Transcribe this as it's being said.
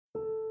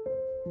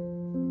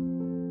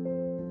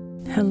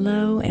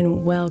Hello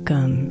and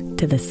welcome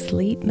to the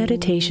Sleep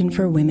Meditation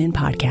for Women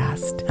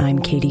podcast. I'm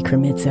Katie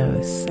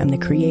Kremitzos. I'm the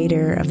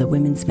creator of the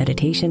Women's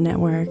Meditation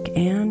Network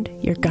and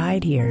your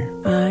guide here.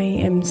 I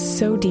am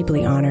so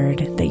deeply honored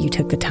that you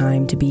took the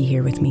time to be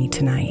here with me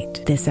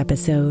tonight. This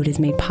episode is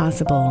made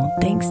possible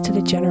thanks to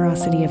the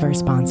generosity of our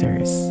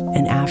sponsors.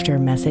 And after a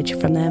message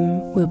from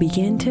them, we'll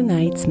begin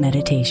tonight's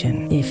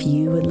meditation. If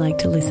you would like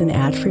to listen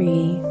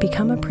ad-free,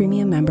 become a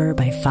premium member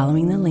by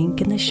following the link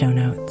in the show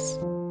notes.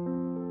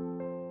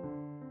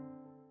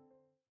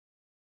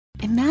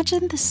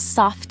 Imagine the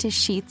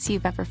softest sheets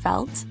you've ever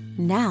felt.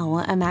 Now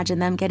imagine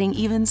them getting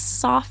even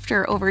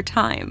softer over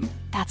time.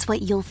 That's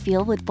what you'll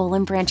feel with Boll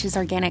 & Branch's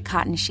organic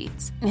cotton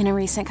sheets. In a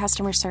recent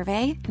customer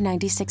survey,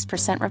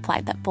 96%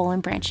 replied that Boll &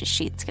 Branch's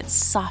sheets get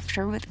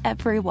softer with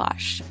every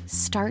wash.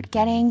 Start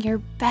getting your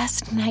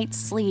best night's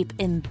sleep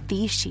in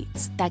these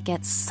sheets that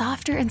get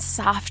softer and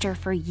softer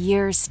for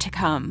years to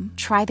come.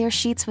 Try their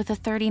sheets with a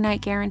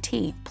 30-night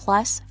guarantee,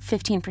 plus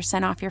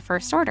 15% off your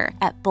first order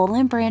at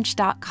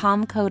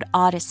bollandbranch.com code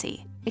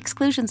ODYSSEY.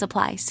 Exclusions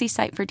apply. See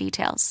site for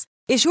details.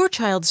 Is your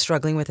child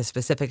struggling with a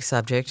specific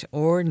subject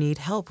or need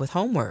help with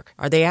homework?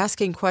 Are they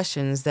asking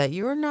questions that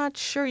you're not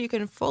sure you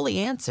can fully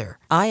answer?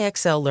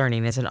 IXL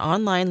Learning is an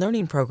online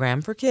learning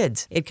program for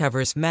kids. It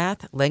covers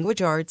math,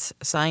 language arts,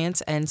 science,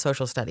 and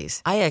social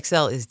studies.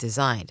 IXL is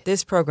designed.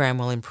 This program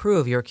will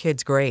improve your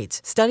kids' grades.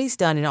 Studies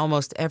done in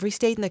almost every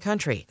state in the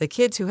country. The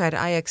kids who had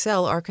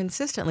IXL are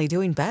consistently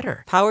doing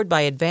better. Powered by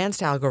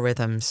advanced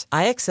algorithms,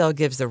 IXL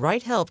gives the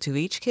right help to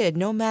each kid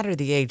no matter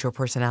the age or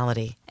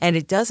personality. And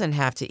it doesn't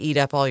have to eat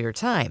up all your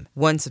time.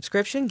 One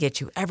subscription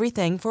gets you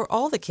everything for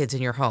all the kids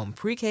in your home,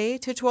 pre-K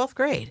to 12th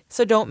grade.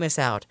 So don't miss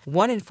out.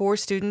 1 in 4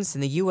 students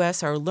in the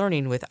U.S. are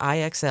learning with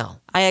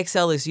IXL.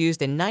 IXL is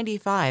used in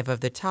 95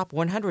 of the top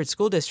 100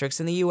 school districts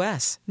in the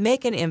U.S.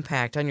 Make an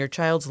impact on your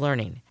child's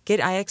learning. Get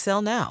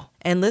IXL now.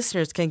 And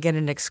listeners can get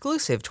an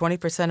exclusive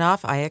 20%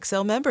 off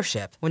IXL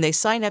membership when they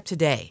sign up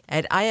today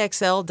at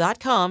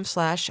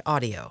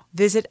IXL.com/audio.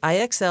 Visit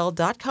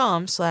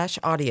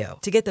IXL.com/audio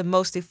to get the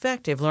most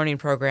effective learning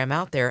program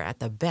out there at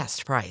the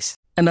best price.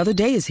 Another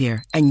day is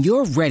here, and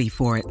you're ready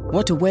for it.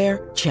 What to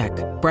wear? Check.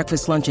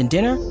 Breakfast, lunch, and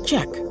dinner?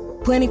 Check.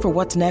 Planning for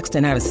what's next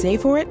and how to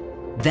save for it?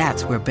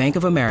 That's where Bank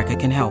of America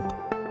can help.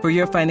 For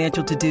your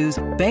financial to-dos,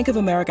 Bank of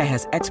America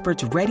has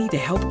experts ready to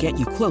help get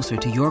you closer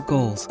to your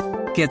goals.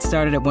 Get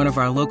started at one of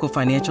our local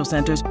financial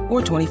centers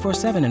or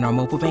 24/7 in our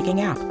mobile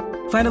banking app.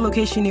 Find a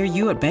location near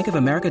you at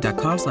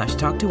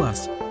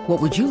bankofamerica.com/talktous.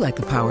 What would you like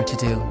the power to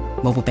do?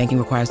 Mobile banking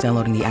requires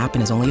downloading the app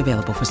and is only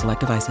available for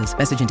select devices.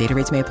 Message and data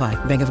rates may apply.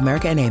 Bank of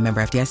America N.A.,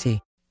 member FDIC.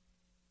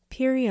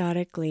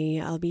 Periodically,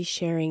 I'll be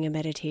sharing a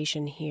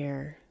meditation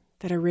here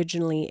that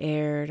originally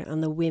aired on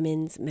the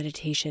Women's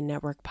Meditation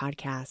Network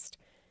podcast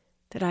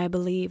that I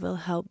believe will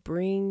help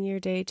bring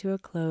your day to a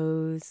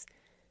close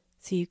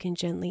so you can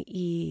gently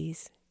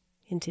ease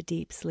into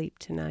deep sleep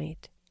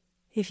tonight.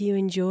 If you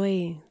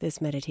enjoy this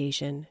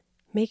meditation,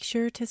 make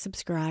sure to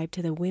subscribe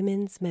to the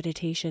Women's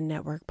Meditation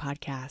Network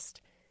podcast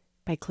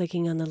by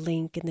clicking on the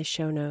link in the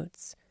show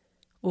notes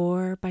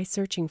or by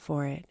searching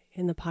for it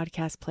in the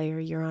podcast player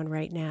you're on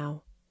right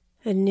now.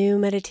 A new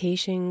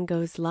meditation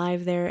goes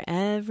live there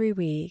every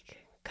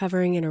week,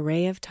 covering an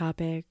array of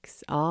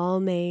topics,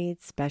 all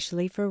made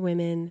specially for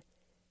women,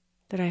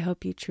 that I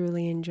hope you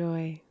truly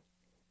enjoy.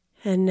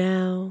 And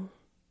now,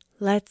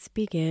 let's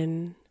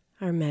begin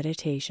our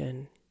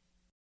meditation.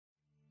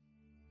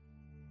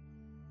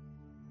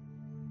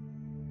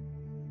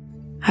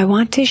 I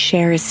want to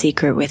share a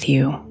secret with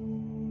you.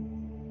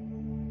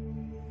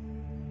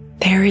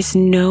 There is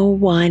no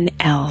one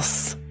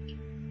else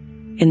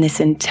in this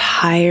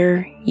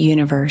entire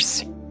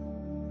universe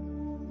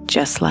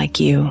just like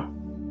you.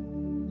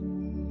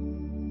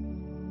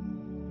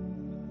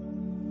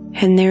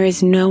 And there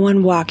is no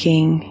one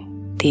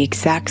walking the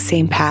exact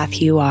same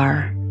path you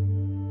are,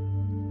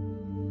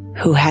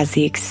 who has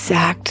the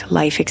exact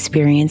life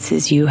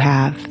experiences you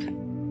have,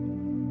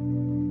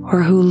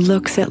 or who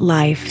looks at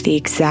life the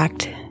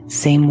exact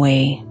same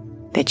way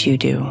that you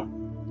do.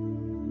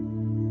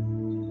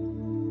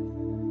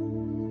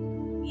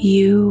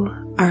 You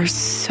are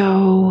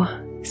so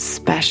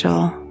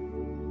special,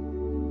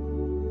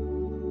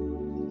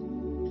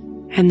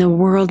 and the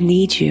world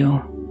needs you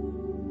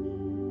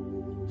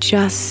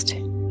just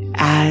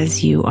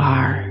as you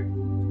are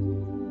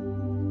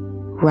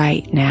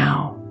right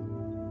now.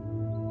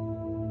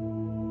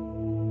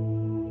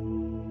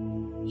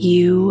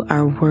 You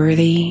are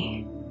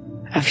worthy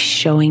of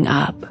showing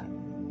up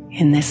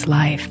in this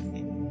life.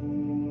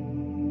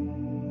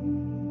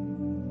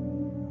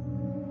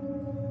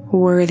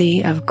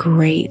 Worthy of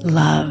great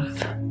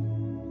love.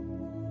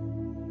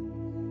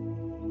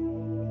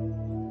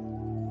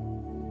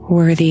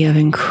 Worthy of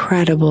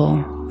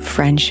incredible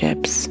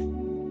friendships.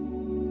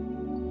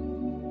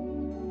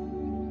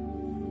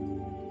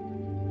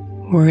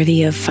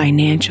 Worthy of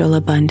financial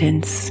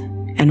abundance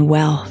and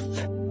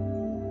wealth.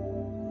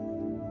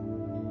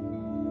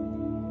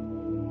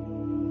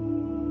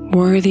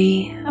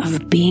 Worthy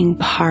of being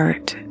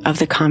part of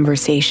the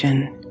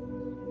conversation.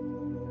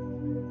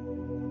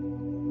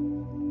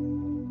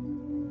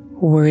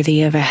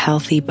 worthy of a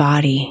healthy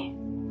body,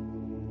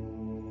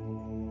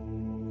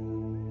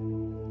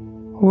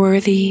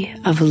 worthy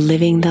of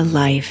living the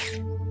life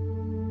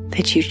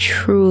that you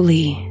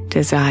truly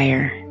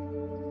desire.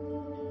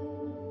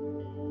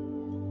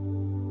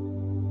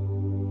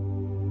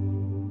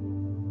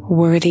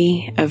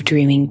 Worthy of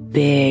dreaming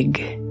big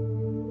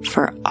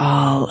for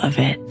all of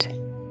it.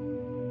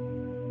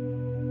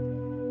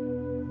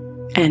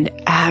 And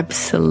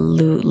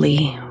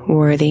absolutely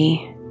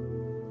worthy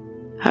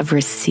of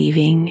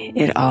receiving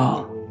it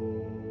all.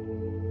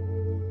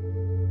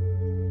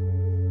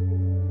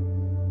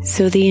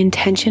 So the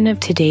intention of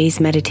today's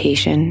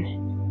meditation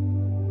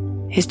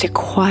is to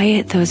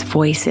quiet those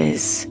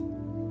voices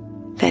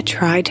that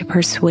try to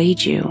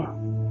persuade you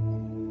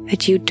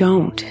that you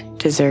don't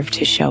deserve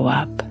to show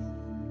up,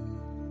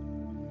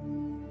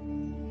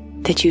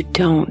 that you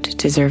don't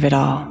deserve it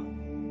all,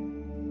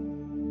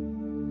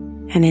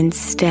 and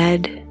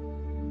instead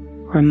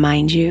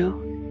remind you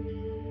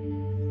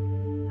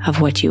of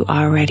what you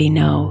already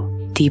know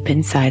deep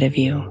inside of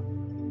you,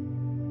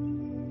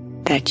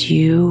 that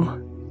you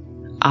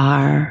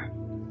are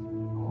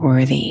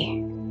worthy.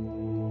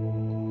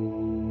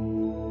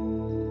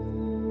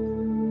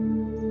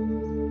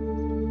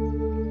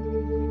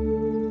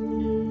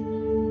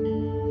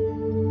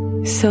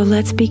 So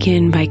let's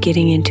begin by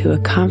getting into a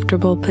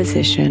comfortable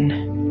position,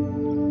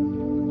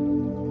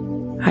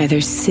 either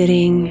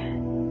sitting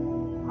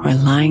or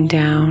lying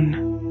down,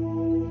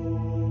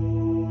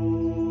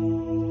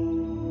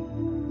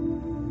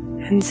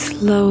 and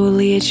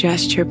slowly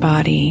adjust your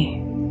body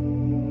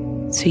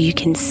so you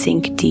can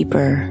sink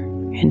deeper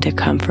into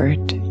comfort.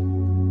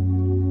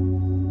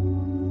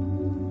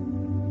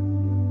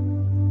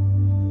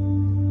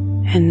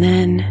 And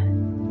then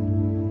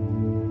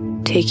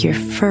take your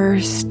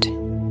first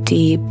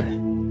deep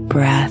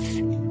breath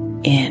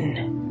in,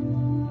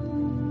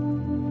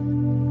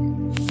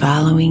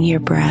 following your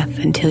breath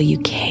until you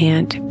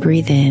can't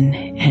breathe in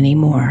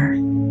anymore,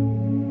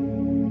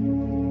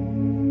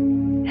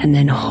 and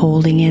then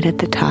holding it at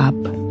the top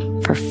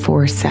for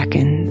 4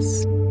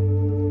 seconds.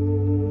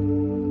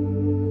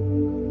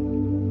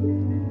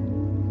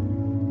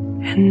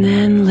 And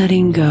then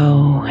letting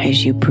go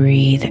as you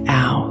breathe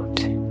out.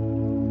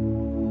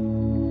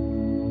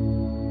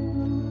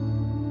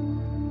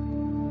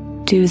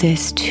 Do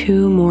this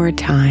 2 more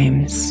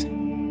times,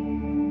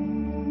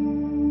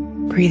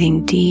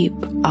 breathing deep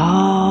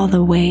all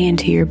the way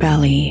into your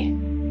belly,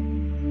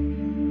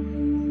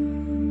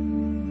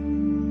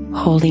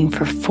 holding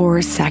for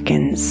 4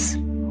 seconds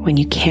when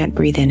you can't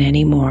breathe in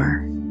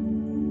anymore,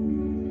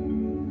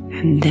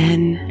 and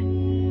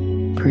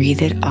then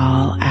breathe it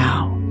all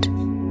out.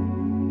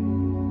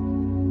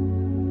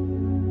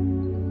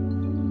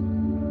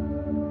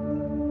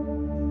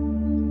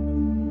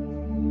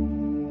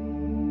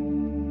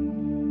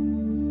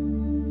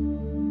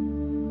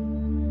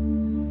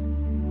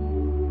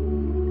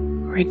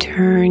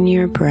 Return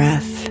your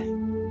breath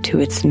to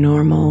its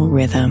normal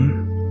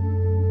rhythm.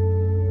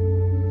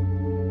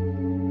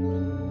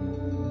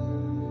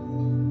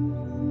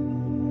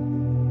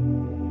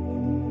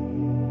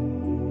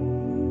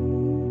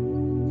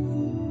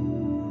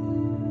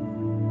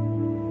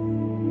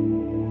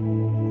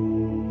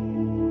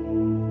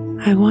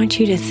 I want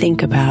you to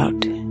think about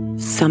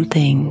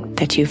something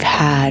that you've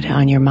had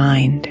on your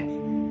mind,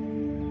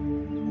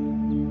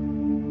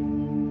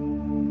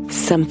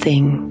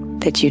 something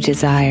that you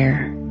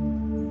desire,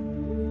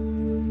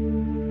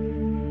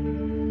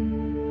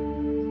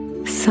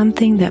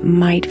 something that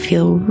might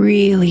feel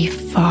really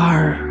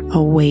far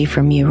away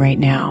from you right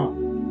now.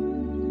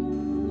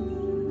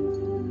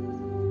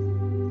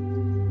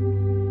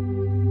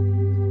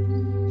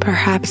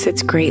 Perhaps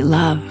it's great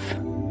love,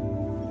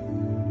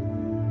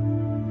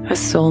 a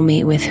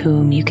soulmate with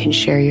whom you can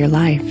share your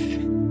life.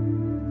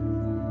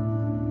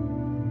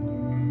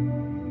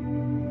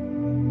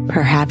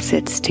 Perhaps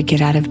it's to get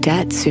out of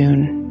debt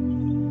soon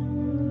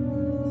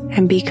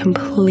and be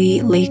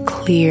completely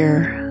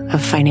clear of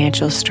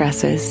financial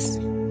stresses.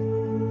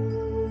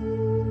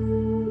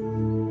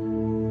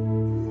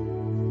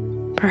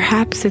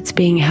 Perhaps it's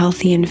being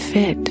healthy and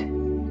fit,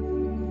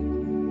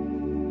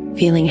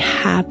 feeling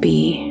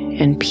happy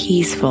and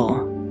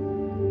peaceful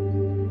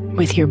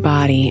with your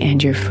body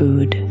and your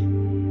food.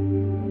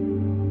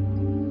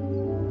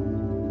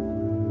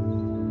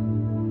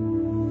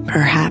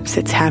 Perhaps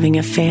it's having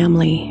a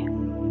family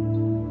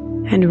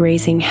and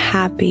raising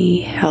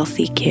happy,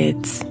 healthy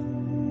kids.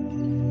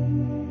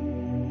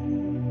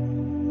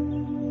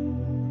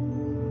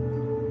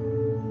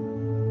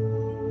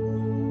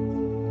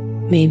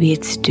 Maybe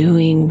it's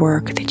doing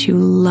work that you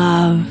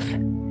love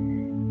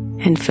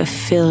and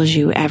fulfills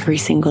you every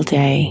single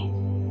day.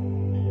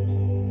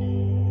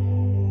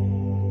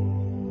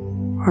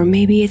 Or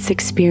maybe it's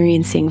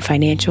experiencing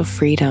financial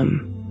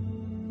freedom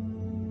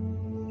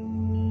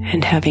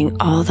and having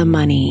all the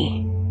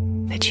money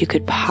that you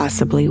could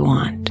possibly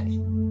want.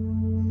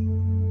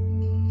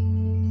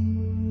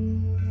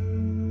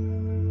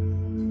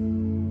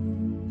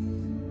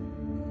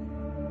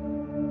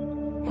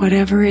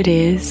 Whatever it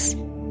is,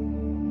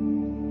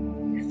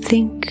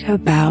 think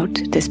about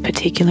this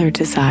particular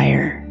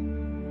desire.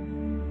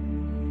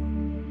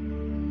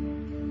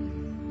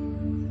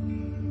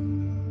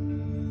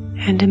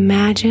 And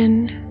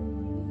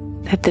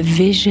imagine that the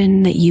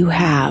vision that you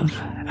have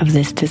of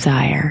this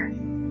desire,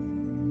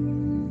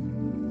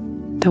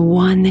 the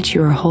one that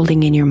you are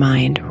holding in your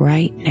mind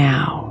right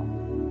now,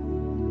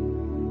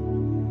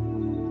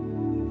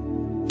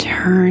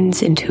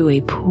 turns into a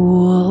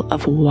pool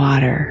of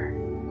water.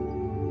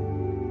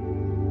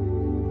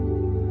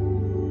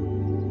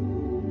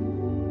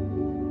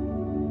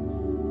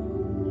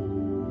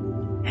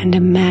 And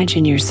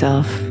imagine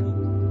yourself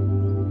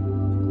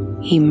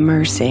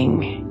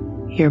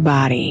immersing your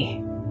body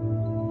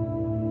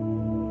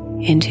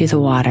into the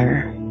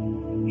water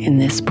in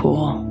this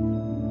pool.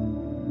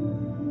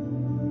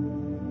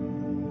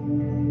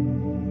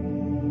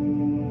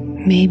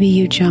 Maybe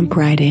you jump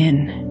right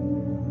in,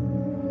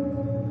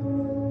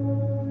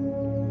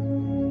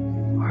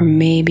 or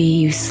maybe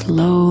you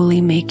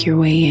slowly make your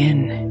way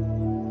in,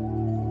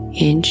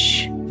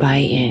 inch by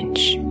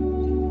inch.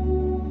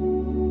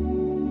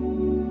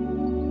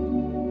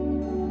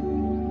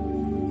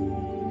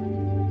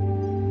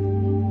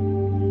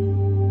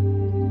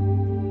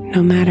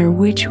 No matter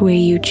which way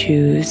you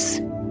choose,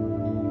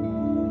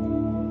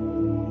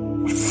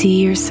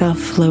 see yourself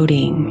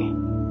floating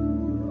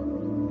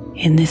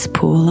in this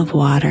pool of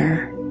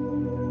water.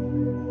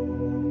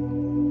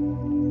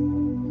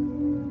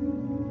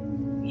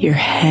 Your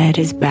head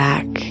is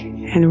back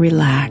and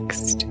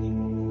relaxed.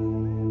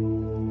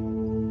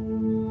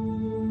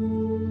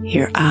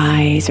 Your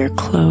eyes are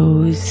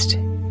closed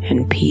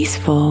and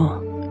peaceful.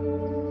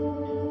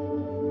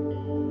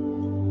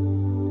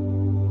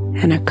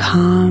 And a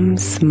calm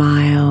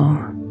smile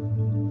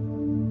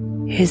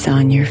is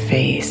on your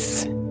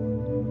face.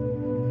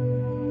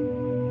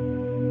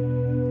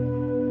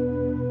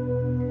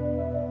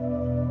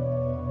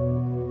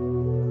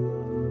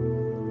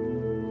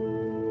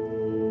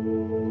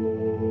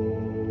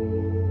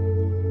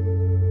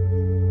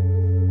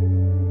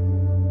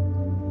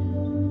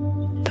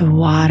 The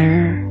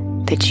water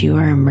that you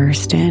are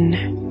immersed in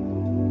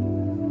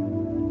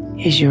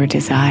is your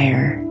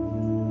desire.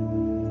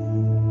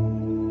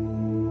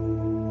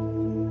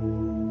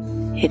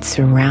 It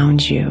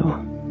surrounds you.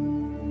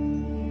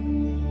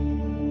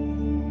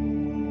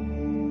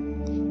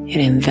 It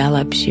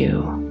envelops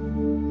you.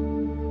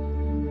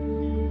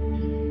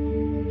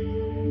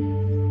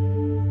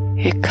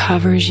 It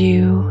covers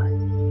you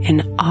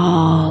in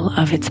all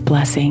of its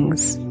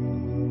blessings.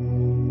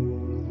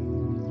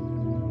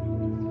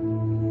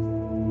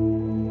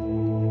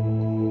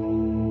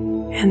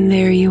 And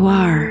there you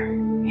are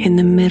in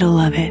the middle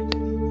of it.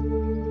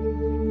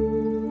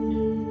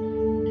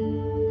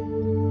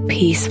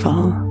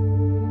 Peaceful,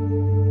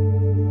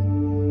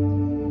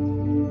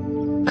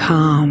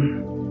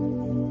 calm,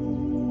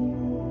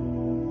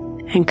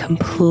 and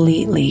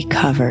completely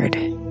covered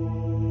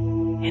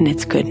in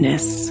its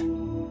goodness.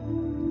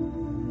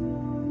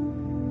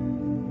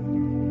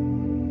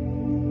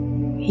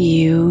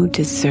 You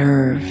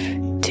deserve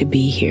to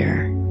be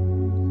here.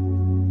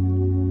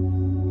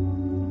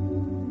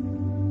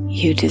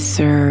 You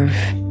deserve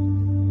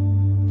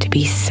to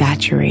be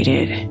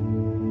saturated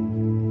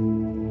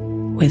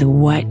with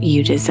what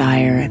you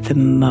desire the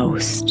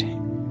most.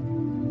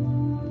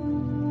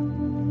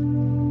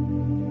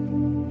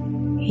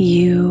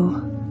 You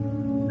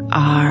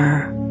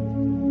are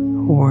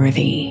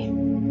worthy.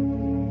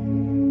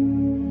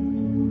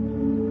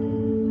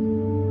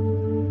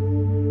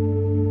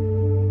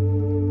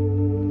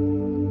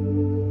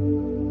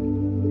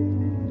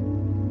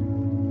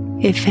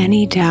 If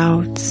any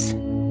doubts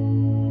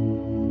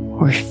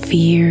or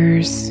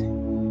fears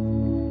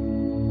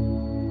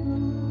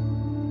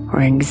or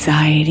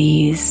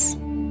anxieties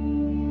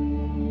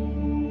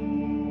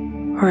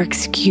or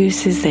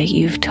excuses that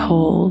you've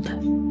told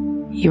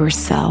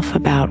yourself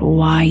about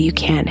why you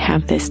can't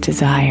have this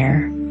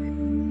desire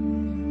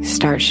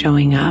start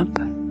showing up,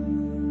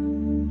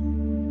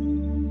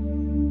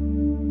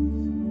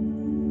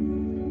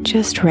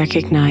 just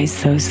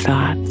recognize those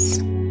thoughts.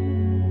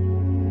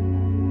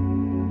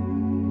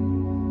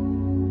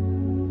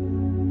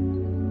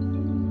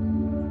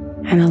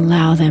 And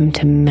allow them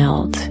to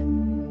melt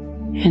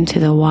into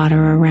the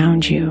water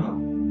around you.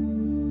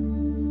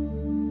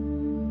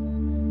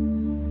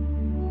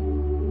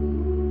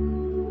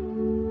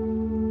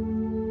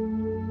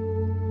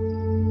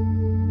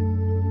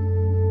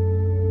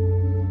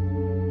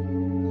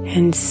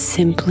 And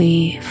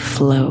simply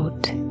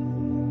float.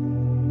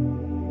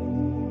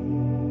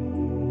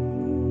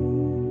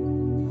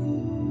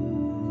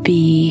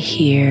 Be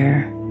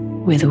here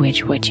with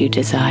what you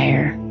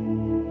desire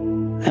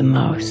the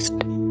most.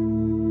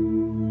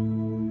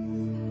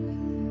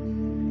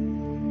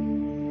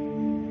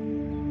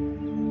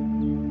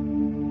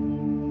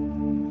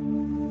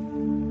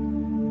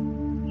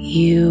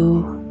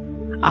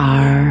 You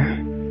are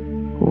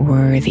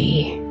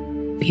worthy,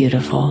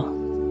 beautiful.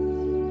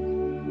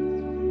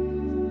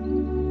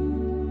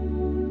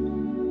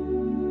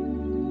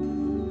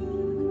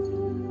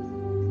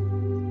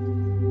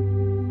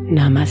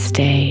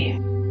 Namaste.